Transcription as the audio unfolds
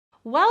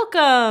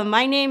Welcome.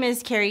 My name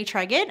is Carrie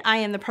Treggett. I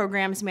am the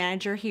programs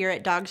manager here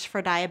at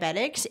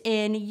Dogs4Diabetics,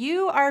 and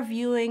you are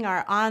viewing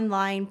our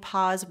online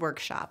PAWS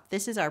workshop.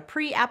 This is our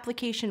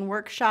pre-application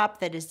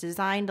workshop that is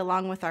designed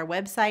along with our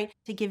website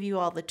to give you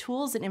all the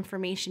tools and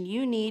information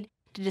you need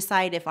to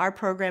decide if our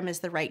program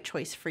is the right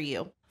choice for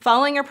you.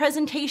 Following our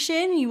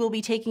presentation, you will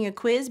be taking a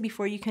quiz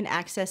before you can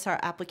access our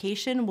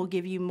application. We'll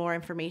give you more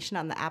information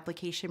on the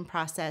application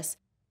process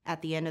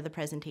at the end of the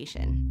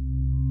presentation.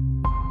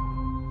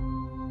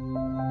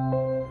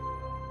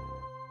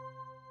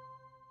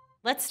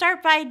 Let's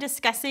start by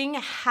discussing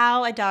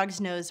how a dog's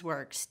nose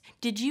works.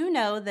 Did you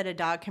know that a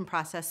dog can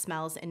process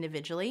smells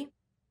individually?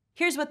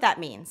 Here's what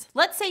that means.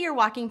 Let's say you're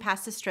walking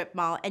past a strip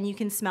mall and you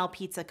can smell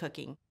pizza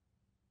cooking.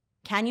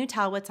 Can you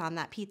tell what's on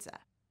that pizza?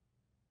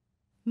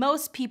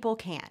 Most people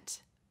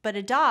can't, but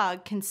a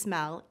dog can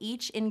smell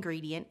each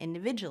ingredient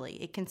individually.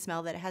 It can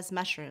smell that it has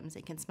mushrooms.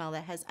 It can smell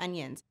that it has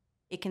onions.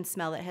 It can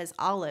smell that it has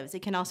olives.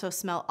 It can also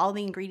smell all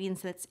the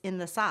ingredients that's in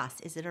the sauce.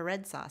 Is it a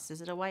red sauce?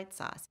 Is it a white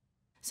sauce?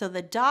 So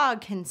the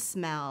dog can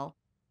smell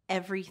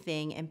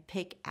everything and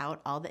pick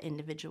out all the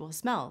individual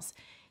smells.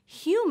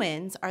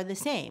 Humans are the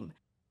same.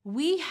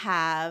 We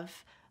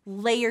have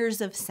layers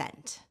of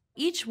scent.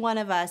 Each one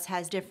of us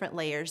has different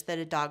layers that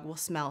a dog will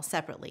smell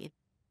separately.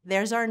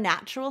 There's our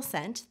natural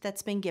scent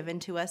that's been given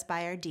to us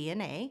by our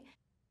DNA.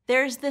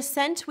 There's the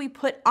scent we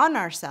put on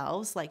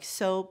ourselves, like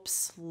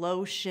soaps,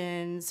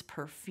 lotions,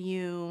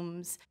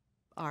 perfumes,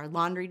 our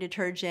laundry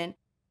detergent.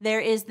 There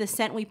is the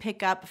scent we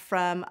pick up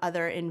from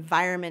other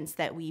environments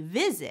that we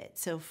visit.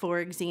 So for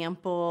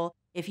example,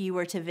 if you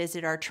were to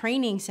visit our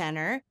training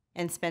center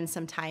and spend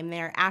some time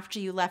there, after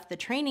you left the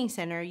training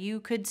center, you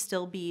could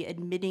still be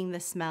emitting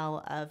the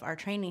smell of our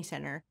training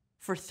center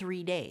for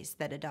 3 days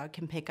that a dog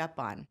can pick up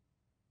on.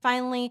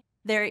 Finally,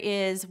 there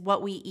is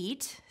what we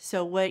eat.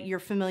 So what you're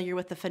familiar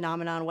with the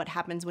phenomenon, what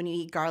happens when you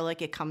eat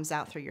garlic, it comes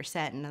out through your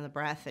scent and in the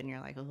breath, and you're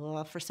like,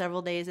 oh, for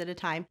several days at a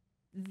time.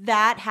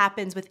 That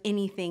happens with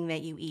anything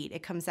that you eat.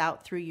 It comes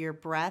out through your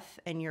breath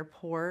and your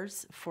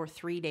pores for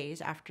 3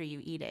 days after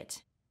you eat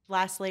it.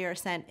 Last layer of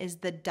scent is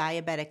the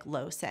diabetic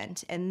low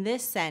scent, and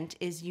this scent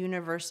is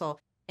universal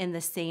and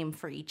the same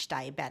for each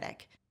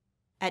diabetic.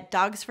 At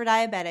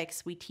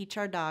Dogs4Diabetics, we teach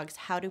our dogs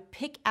how to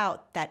pick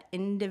out that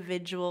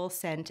individual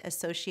scent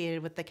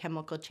associated with the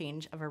chemical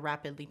change of a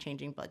rapidly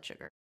changing blood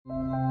sugar.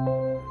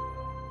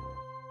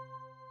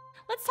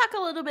 Let's talk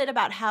a little bit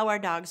about how our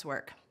dogs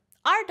work.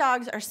 Our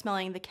dogs are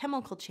smelling the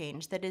chemical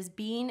change that is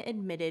being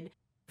emitted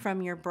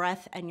from your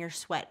breath and your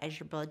sweat as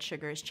your blood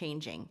sugar is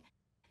changing.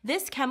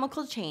 This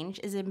chemical change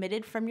is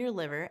emitted from your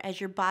liver as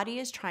your body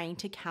is trying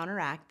to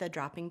counteract the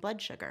dropping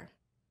blood sugar.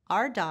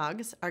 Our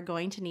dogs are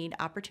going to need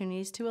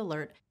opportunities to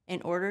alert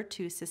in order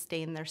to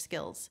sustain their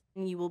skills.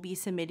 You will be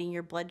submitting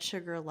your blood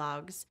sugar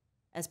logs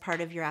as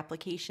part of your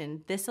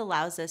application. This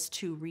allows us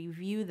to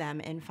review them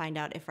and find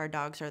out if our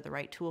dogs are the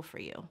right tool for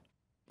you.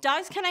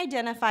 Dogs can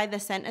identify the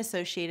scent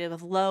associated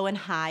with low and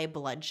high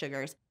blood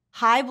sugars.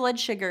 High blood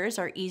sugars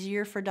are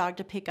easier for a dog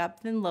to pick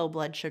up than low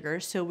blood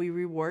sugars, so we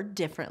reward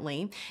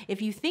differently.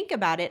 If you think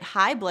about it,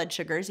 high blood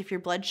sugars, if your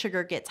blood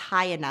sugar gets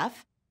high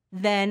enough,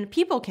 then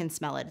people can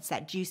smell it. It's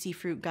that juicy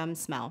fruit gum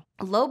smell.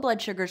 Low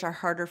blood sugars are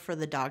harder for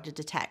the dog to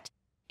detect.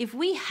 If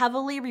we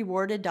heavily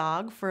reward a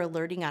dog for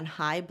alerting on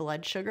high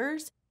blood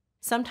sugars,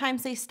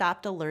 sometimes they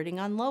stopped alerting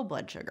on low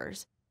blood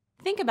sugars.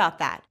 Think about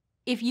that.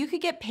 If you could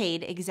get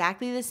paid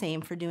exactly the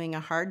same for doing a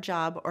hard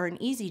job or an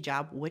easy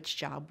job, which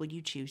job would you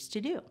choose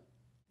to do?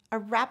 A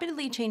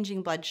rapidly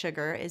changing blood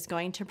sugar is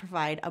going to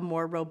provide a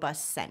more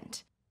robust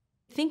scent.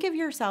 Think of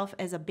yourself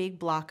as a big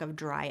block of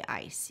dry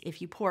ice.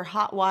 If you pour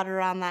hot water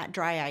on that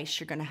dry ice,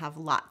 you're going to have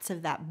lots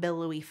of that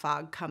billowy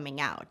fog coming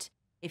out.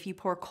 If you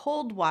pour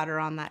cold water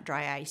on that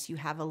dry ice, you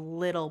have a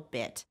little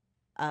bit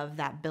of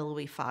that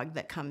billowy fog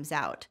that comes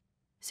out.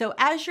 So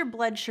as your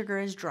blood sugar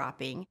is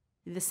dropping,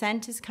 the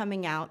scent is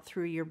coming out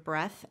through your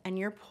breath and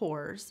your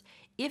pores.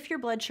 If your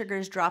blood sugar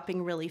is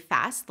dropping really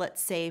fast,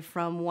 let's say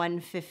from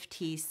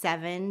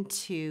 157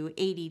 to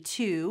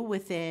 82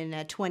 within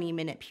a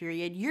 20-minute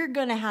period, you're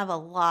going to have a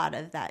lot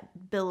of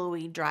that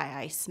billowy dry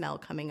ice smell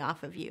coming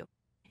off of you.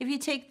 If you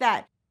take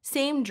that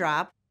same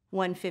drop,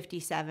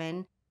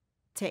 157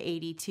 to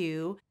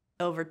 82,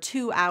 over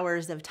 2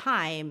 hours of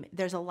time,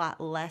 there's a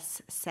lot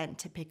less scent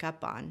to pick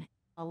up on.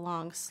 A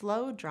long,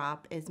 slow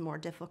drop is more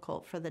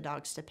difficult for the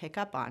dogs to pick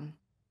up on.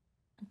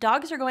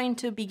 Dogs are going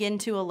to begin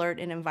to alert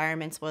in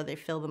environments where they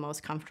feel the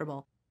most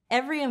comfortable.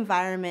 Every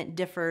environment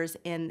differs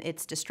in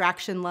its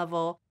distraction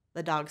level,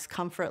 the dog's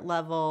comfort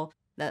level,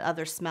 the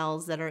other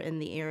smells that are in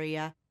the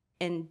area.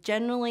 And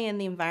generally in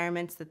the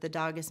environments that the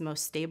dog is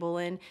most stable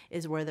in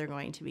is where they're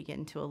going to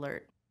begin to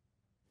alert.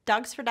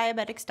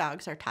 Dogs4Diabetics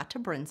dogs are taught to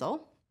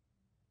brinzel.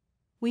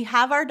 We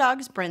have our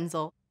dogs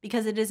brinzel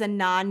because it is a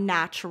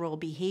non-natural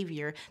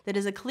behavior that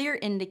is a clear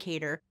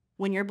indicator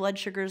when your blood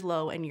sugar is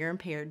low and you're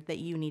impaired that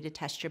you need to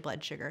test your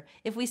blood sugar.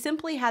 If we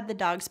simply had the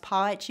dogs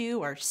paw at you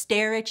or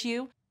stare at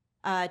you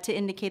to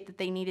indicate that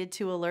they needed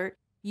to alert,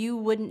 you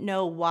wouldn't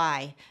know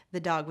why the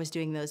dog was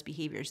doing those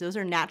behaviors. Those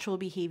are natural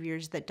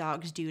behaviors that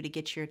dogs do to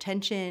get your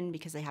attention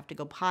because they have to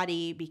go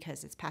potty,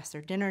 because it's past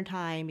their dinner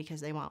time,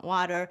 because they want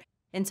water.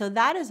 And so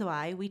that is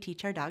why we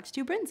teach our dogs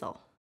to brinzel.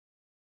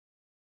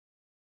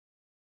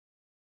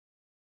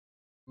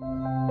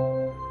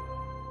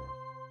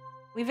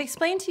 We've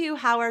explained to you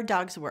how our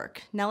dogs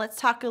work. Now let's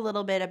talk a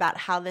little bit about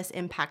how this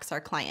impacts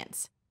our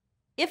clients.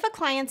 If a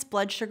client's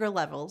blood sugar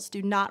levels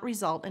do not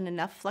result in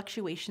enough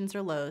fluctuations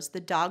or lows,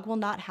 the dog will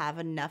not have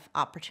enough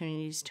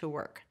opportunities to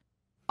work.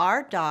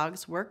 Our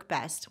dogs work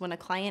best when a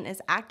client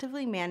is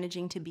actively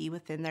managing to be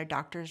within their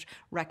doctor's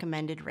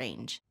recommended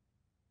range.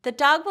 The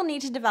dog will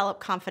need to develop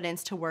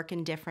confidence to work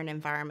in different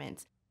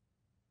environments.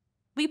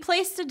 We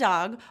placed a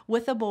dog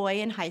with a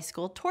boy in high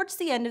school towards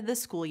the end of the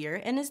school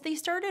year, and as they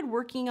started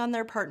working on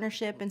their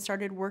partnership and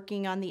started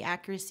working on the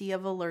accuracy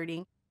of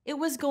alerting, it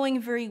was going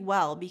very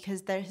well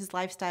because his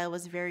lifestyle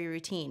was very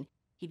routine.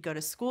 He'd go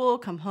to school,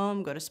 come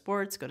home, go to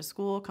sports, go to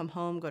school, come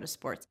home, go to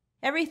sports.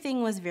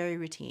 Everything was very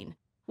routine.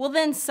 Well,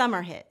 then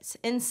summer hits,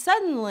 and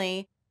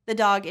suddenly the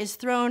dog is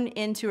thrown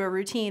into a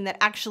routine that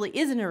actually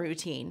isn't a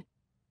routine.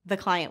 The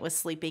client was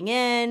sleeping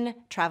in,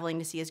 traveling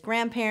to see his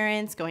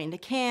grandparents, going to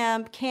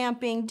camp,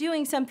 camping,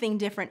 doing something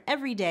different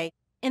every day.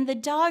 And the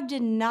dog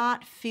did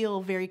not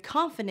feel very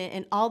confident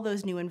in all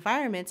those new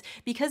environments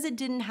because it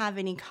didn't have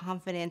any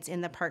confidence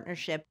in the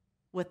partnership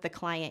with the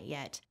client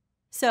yet.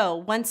 So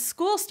once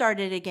school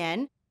started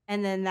again,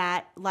 and then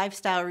that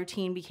lifestyle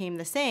routine became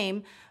the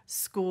same,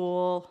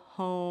 school,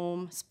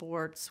 home,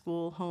 sports,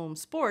 school, home,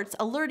 sports,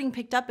 alerting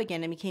picked up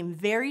again and became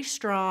very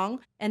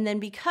strong. And then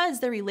because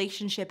the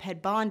relationship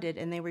had bonded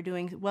and they were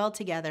doing well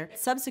together,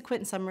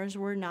 subsequent summers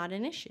were not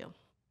an issue.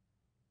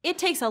 It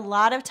takes a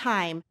lot of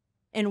time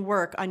and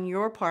work on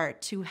your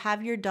part to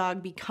have your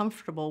dog be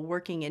comfortable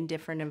working in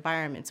different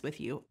environments with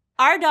you.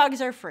 Our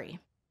dogs are free,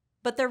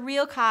 but the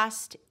real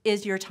cost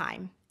is your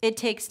time. It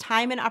takes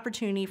time and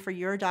opportunity for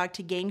your dog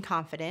to gain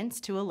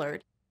confidence, to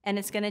alert, and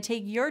it's going to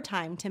take your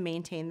time to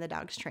maintain the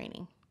dog's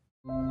training.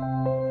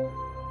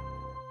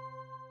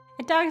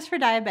 At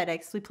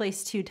Dogs4Diabetics, we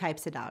place two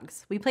types of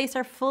dogs. We place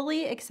our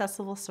fully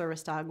accessible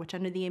service dog, which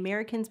under the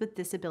Americans with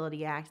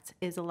Disability Act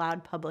is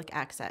allowed public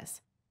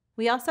access.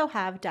 We also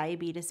have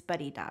diabetes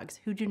buddy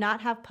dogs who do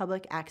not have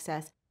public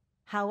access.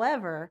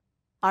 However,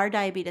 our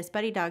diabetes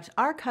buddy dogs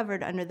are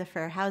covered under the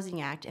Fair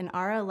Housing Act and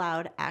are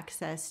allowed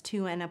access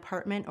to an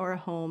apartment or a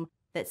home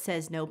that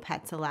says no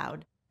pets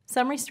allowed.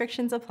 Some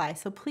restrictions apply,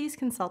 so please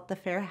consult the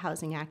Fair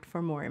Housing Act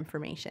for more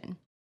information.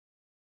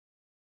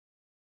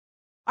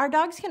 Our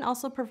dogs can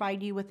also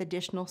provide you with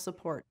additional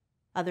support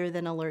other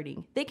than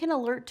alerting. They can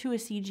alert to a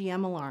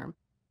CGM alarm.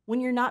 When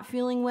you're not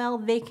feeling well,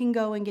 they can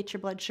go and get your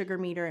blood sugar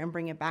meter and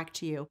bring it back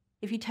to you.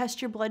 If you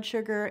test your blood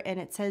sugar and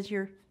it says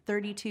you're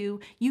 32,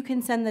 you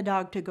can send the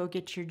dog to go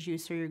get your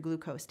juice or your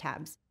glucose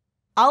tabs.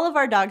 All of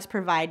our dogs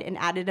provide an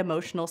added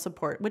emotional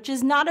support, which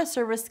is not a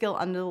service skill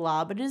under the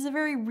law, but it is a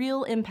very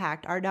real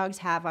impact our dogs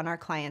have on our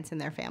clients and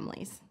their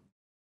families.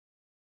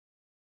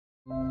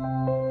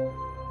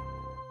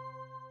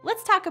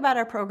 Let's talk about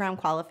our program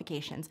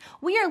qualifications.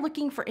 We are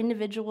looking for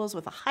individuals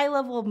with a high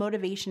level of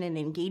motivation and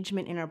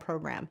engagement in our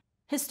program.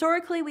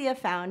 Historically, we have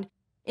found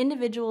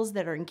individuals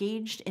that are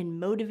engaged and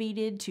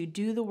motivated to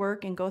do the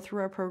work and go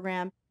through our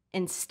program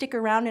and stick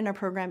around in our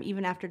program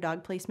even after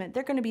dog placement.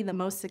 They're going to be the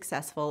most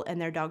successful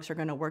and their dogs are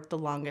going to work the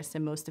longest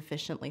and most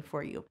efficiently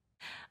for you.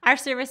 Our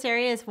service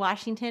area is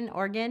Washington,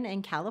 Oregon,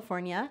 and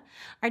California.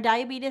 Our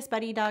diabetes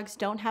buddy dogs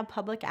don't have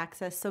public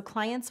access, so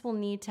clients will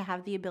need to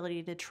have the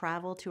ability to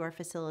travel to our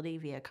facility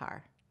via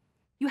car.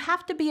 You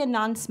have to be a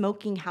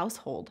non-smoking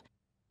household,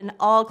 and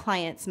all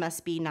clients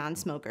must be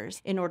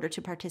non-smokers in order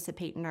to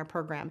participate in our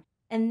program.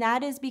 And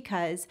that is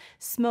because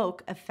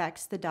smoke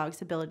affects the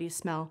dog's ability to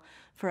smell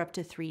for up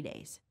to 3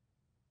 days.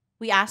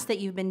 We ask that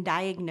you've been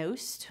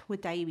diagnosed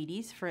with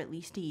diabetes for at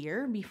least a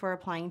year before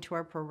applying to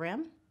our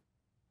program.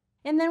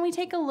 And then we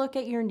take a look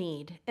at your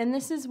need. And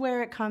this is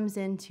where it comes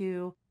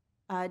into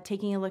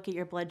taking a look at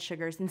your blood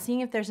sugars and seeing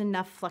if there's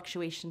enough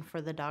fluctuation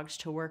for the dogs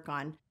to work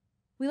on.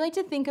 We like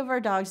to think of our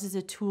dogs as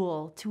a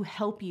tool to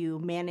help you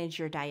manage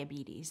your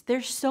diabetes.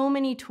 There's so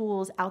many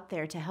tools out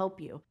there to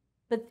help you.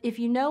 But if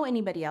you know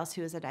anybody else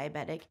who is a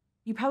diabetic,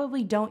 you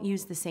probably don't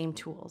use the same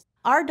tools.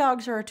 Our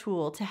dogs are a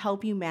tool to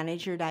help you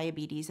manage your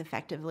diabetes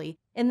effectively,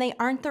 and they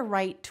aren't the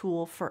right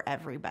tool for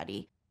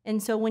everybody.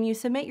 And so when you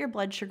submit your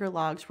blood sugar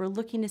logs, we're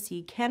looking to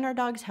see, can our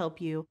dogs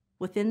help you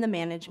within the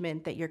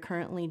management that you're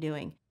currently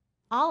doing?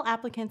 All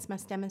applicants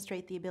must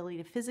demonstrate the ability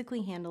to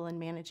physically handle and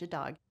manage a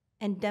dog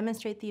and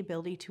demonstrate the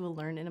ability to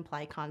learn and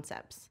apply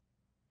concepts.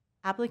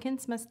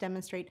 Applicants must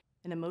demonstrate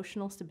an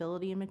emotional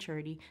stability and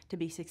maturity to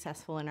be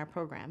successful in our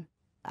program.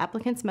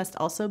 Applicants must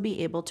also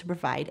be able to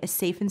provide a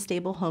safe and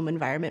stable home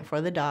environment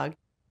for the dog,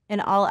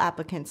 and all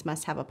applicants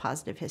must have a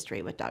positive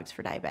history with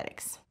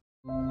Dogs4Diabetics.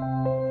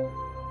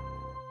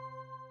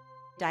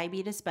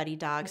 Diabetes buddy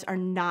dogs are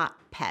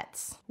not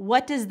pets.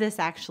 What does this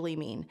actually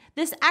mean?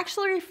 This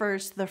actually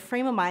refers to the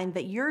frame of mind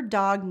that your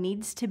dog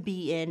needs to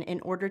be in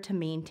order to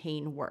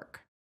maintain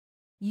work.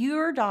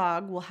 Your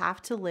dog will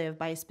have to live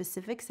by a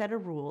specific set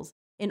of rules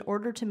in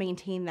order to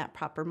maintain that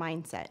proper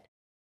mindset.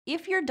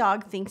 If your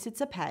dog thinks it's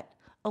a pet,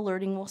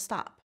 alerting will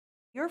stop.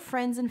 Your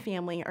friends and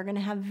family are going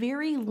to have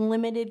very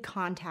limited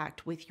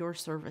contact with your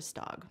service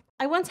dog.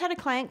 I once had a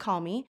client call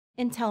me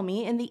and tell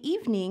me in the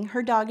evening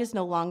her dog is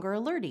no longer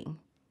alerting.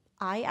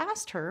 I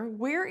asked her,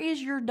 "Where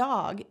is your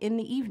dog in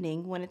the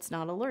evening when it's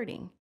not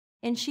alerting?"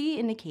 And she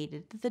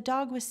indicated that the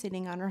dog was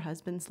sitting on her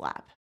husband's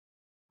lap.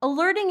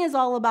 Alerting is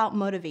all about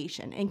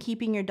motivation and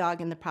keeping your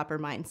dog in the proper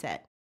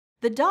mindset.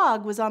 The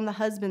dog was on the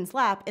husband's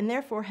lap and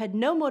therefore had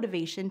no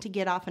motivation to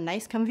get off a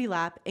nice comfy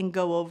lap and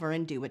go over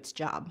and do its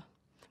job.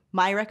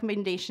 My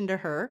recommendation to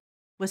her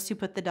was to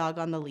put the dog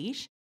on the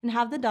leash and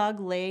have the dog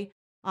lay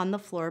on the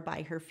floor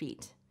by her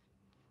feet.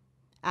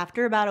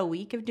 After about a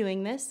week of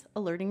doing this,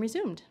 alerting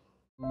resumed.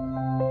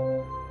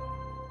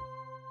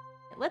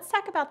 Let's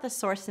talk about the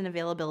source and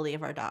availability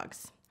of our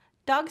dogs.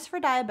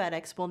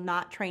 Dogs4Diabetics will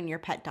not train your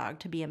pet dog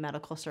to be a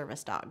medical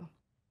service dog.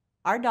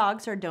 Our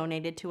dogs are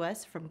donated to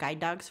us from Guide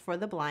Dogs for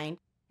the Blind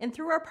and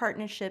through our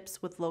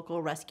partnerships with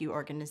local rescue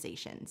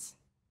organizations.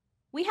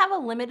 We have a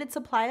limited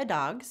supply of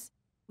dogs.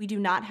 We do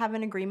not have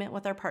an agreement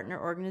with our partner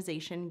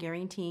organization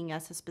guaranteeing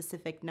us a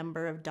specific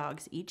number of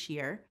dogs each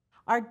year.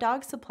 Our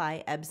dog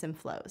supply ebbs and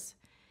flows.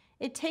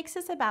 It takes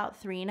us about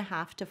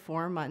 3.5 to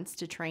 4 months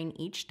to train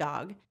each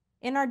dog,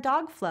 and our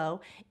dog flow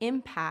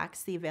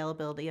impacts the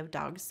availability of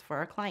dogs for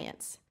our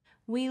clients.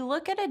 We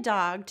look at a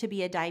dog to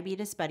be a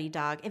diabetes buddy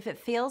dog if it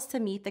fails to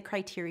meet the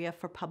criteria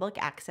for public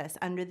access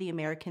under the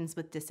Americans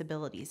with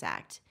Disabilities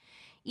Act.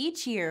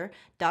 Each year,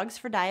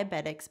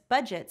 Dogs4Diabetics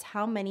budgets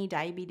how many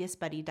diabetes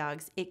buddy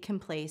dogs it can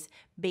place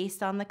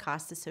based on the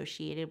costs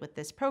associated with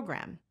this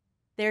program.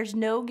 There's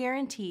no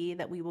guarantee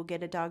that we will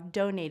get a dog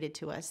donated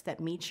to us that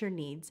meets your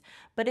needs,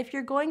 but if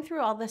you're going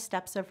through all the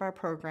steps of our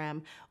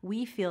program,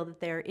 we feel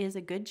that there is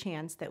a good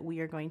chance that we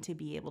are going to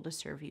be able to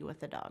serve you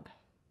with a dog.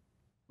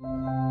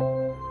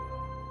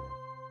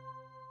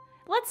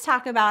 Let's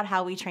talk about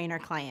how we train our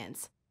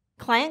clients.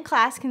 Client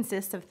class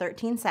consists of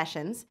 13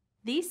 sessions.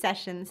 These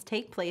sessions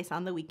take place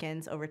on the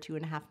weekends over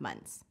 2.5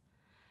 months.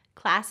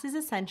 Class is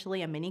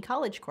essentially a mini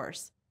college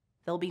course.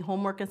 There'll be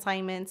homework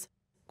assignments,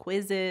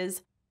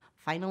 quizzes,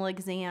 final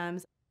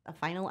exams, a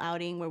final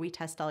outing where we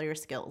test all your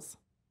skills.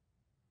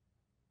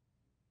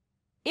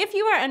 If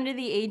you are under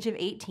the age of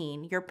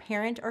 18, your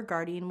parent or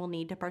guardian will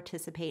need to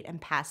participate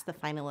and pass the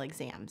final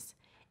exams.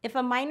 If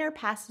a minor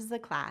passes the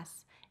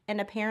class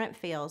and a parent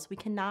fails, we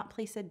cannot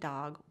place a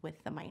dog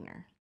with the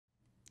minor.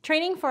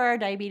 Training for our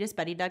diabetes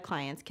buddy dog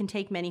clients can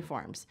take many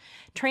forms.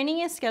 Training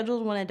is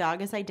scheduled when a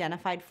dog is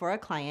identified for a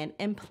client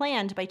and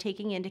planned by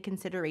taking into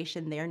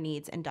consideration their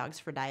needs and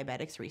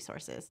Dogs4Diabetics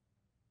resources.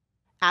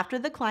 After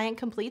the client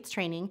completes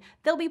training,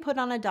 they'll be put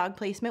on a dog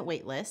placement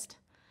wait list.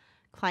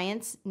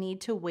 Clients need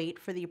to wait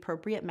for the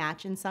appropriate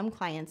match, and some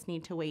clients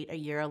need to wait a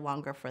year or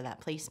longer for that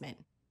placement.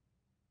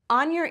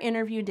 On your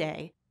interview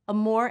day, a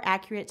more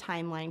accurate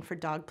timeline for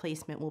dog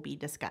placement will be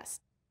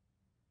discussed.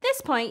 At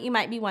this point, you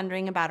might be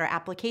wondering about our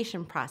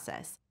application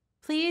process.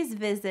 Please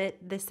visit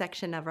this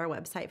section of our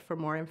website for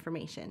more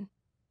information.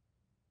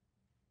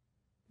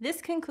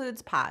 This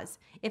concludes PAWS.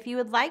 If you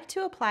would like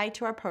to apply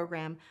to our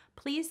program,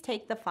 please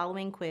take the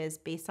following quiz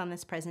based on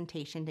this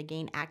presentation to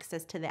gain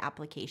access to the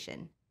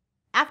application.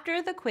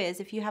 After the quiz,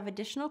 if you have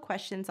additional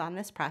questions on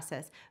this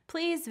process,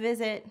 please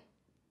visit.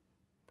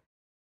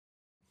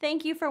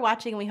 Thank you for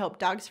watching. We hope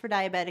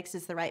Dogs4Diabetics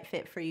is the right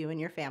fit for you and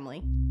your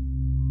family.